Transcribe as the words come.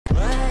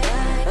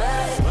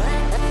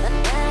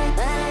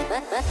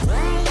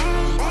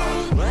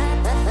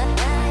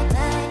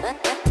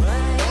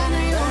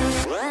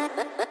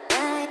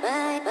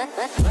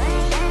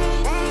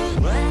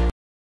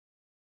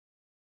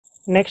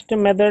Next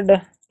method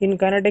in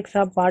kinetics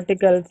of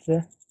particles,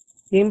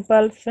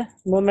 impulse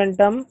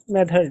momentum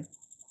method.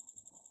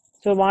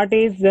 So what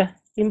is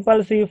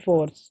impulsive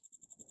force?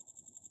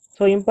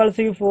 So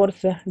impulsive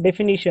force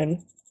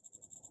definition.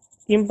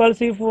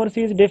 Impulsive force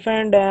is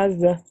defined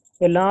as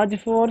a large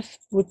force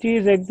which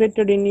is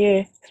exerted in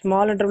a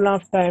small interval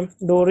of time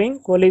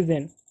during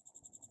collision.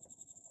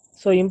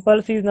 So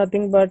impulse is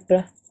nothing but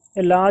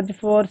a large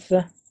force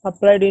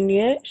applied in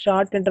a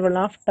short interval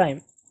of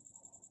time.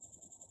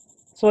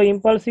 So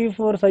impulsive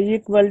force I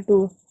equal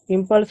to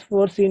impulse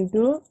force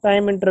into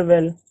time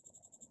interval.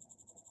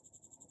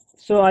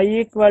 So I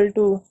equal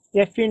to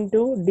F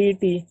into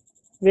dt,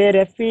 where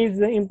F is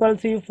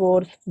impulsive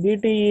force,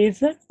 dt is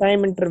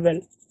time interval.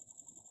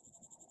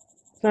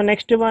 So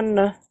next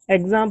one,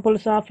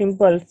 examples of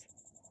impulse.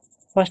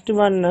 First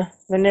one,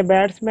 when a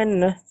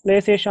batsman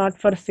plays a shot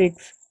for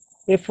 6,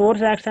 a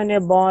force acts on a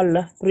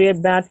ball through a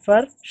bat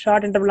for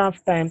short interval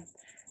of time.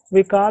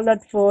 We call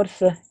that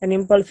force an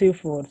impulsive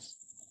force.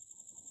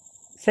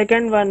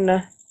 Second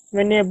one,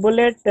 when a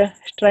bullet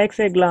strikes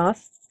a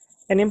glass,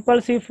 an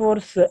impulsive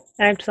force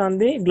acts on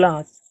the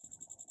glass.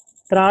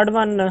 Third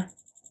one,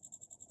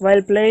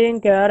 while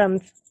playing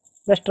caroms,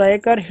 the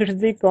striker hits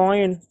the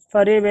coin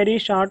for a very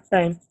short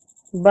time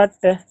but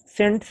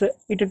sends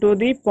it to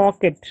the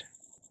pocket.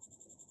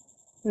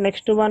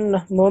 Next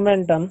one,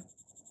 momentum.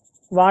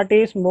 What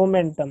is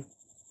momentum?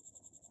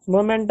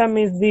 Momentum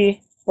is the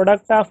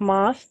product of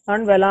mass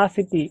and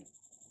velocity.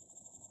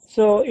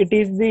 So it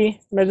is the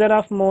measure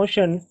of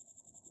motion.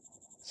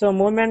 So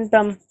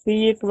momentum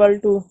P equal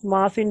to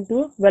mass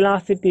into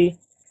velocity.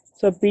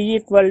 So P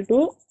equal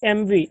to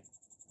mv.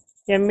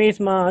 M is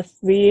mass,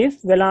 v is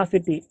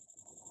velocity.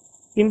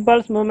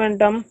 Impulse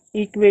momentum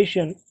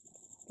equation.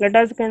 Let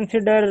us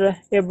consider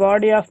a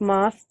body of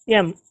mass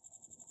m.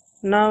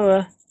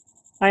 Now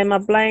I am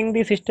applying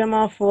the system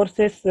of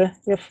forces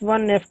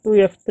F1,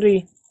 F2,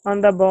 F3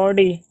 on the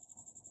body.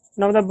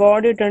 Now the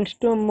body tends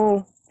to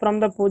move from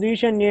the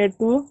position A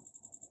to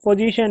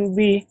position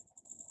B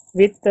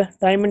with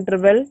time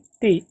interval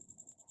t.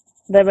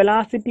 The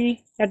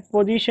velocity at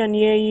position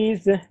A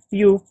is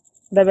u.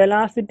 The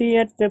velocity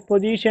at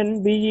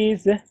position B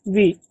is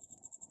v.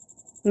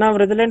 Now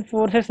resultant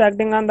forces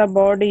acting on the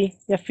body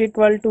F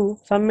equal to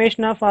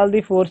summation of all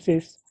the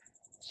forces.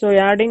 So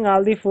adding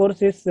all the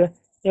forces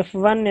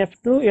F1,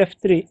 F2,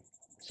 F3.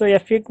 So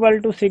F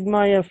equal to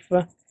sigma F,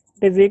 it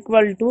is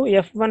equal to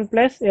F1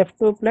 plus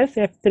F2 plus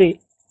F3.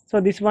 So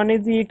this one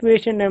is the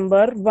equation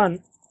number 1.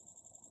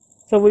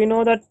 So we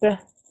know that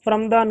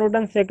from the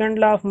Newton's second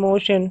law of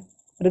motion,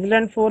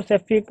 resultant force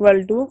F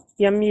equal to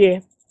ma.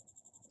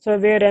 So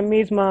where m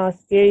is mass,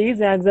 a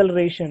is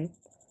acceleration.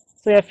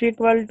 So F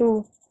equal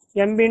to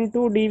m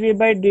into dv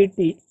by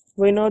dt.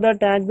 We know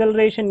that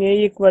acceleration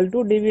a equal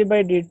to dv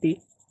by dt.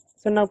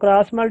 So now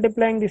cross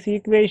multiplying this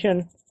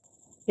equation,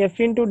 f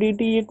into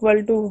dt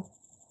equal to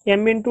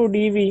m into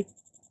dv.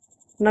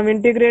 Now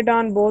integrate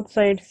on both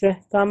sides,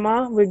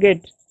 comma we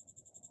get.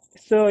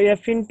 So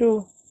f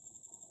into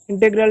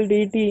integral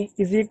dt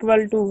is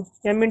equal to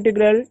m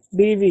integral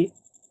dv.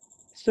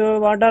 So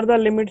what are the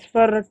limits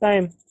for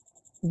time?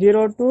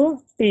 0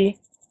 to t.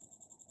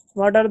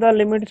 What are the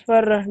limits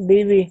for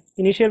dv?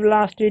 Initial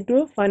velocity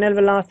to final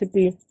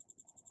velocity.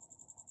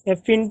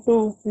 F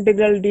into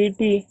integral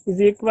dt is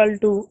equal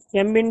to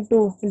m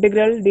into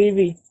integral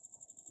dv.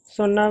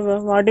 So now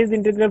what is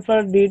integral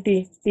for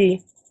dt?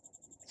 T.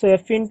 So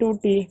f into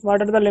t,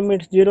 what are the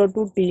limits? 0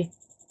 to t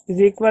is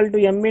equal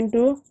to m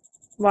into,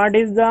 what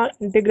is the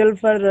integral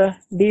for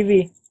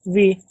dv?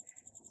 V.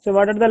 So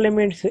what are the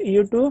limits?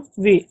 U to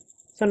v.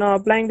 So now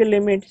applying the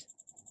limits,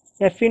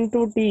 f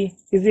into t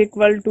is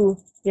equal to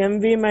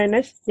mv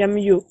minus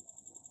mu.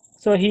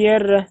 So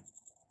here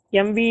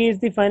mv is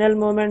the final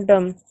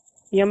momentum,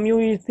 mu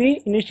is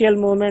the initial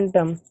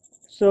momentum.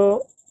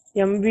 So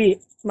mv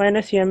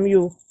minus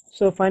mu.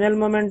 So final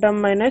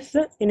momentum minus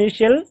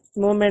initial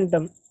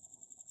momentum.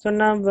 So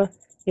now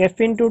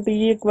f into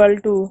t equal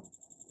to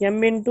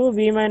m into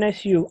v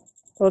minus u.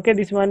 Okay,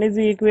 this one is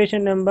the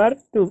equation number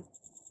 2.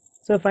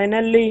 So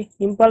finally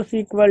impulse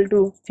equal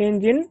to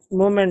change in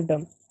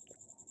momentum.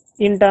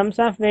 In terms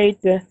of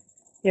weight,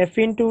 f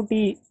into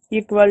t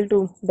equal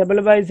to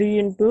double by z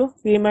into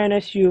v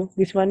minus u.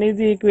 This one is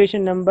the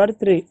equation number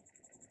 3.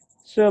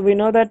 So we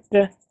know that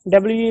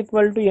w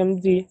equal to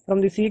mg.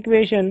 From this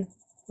equation,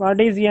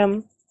 what is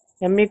m?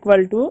 M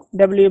equal to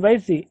w by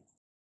z.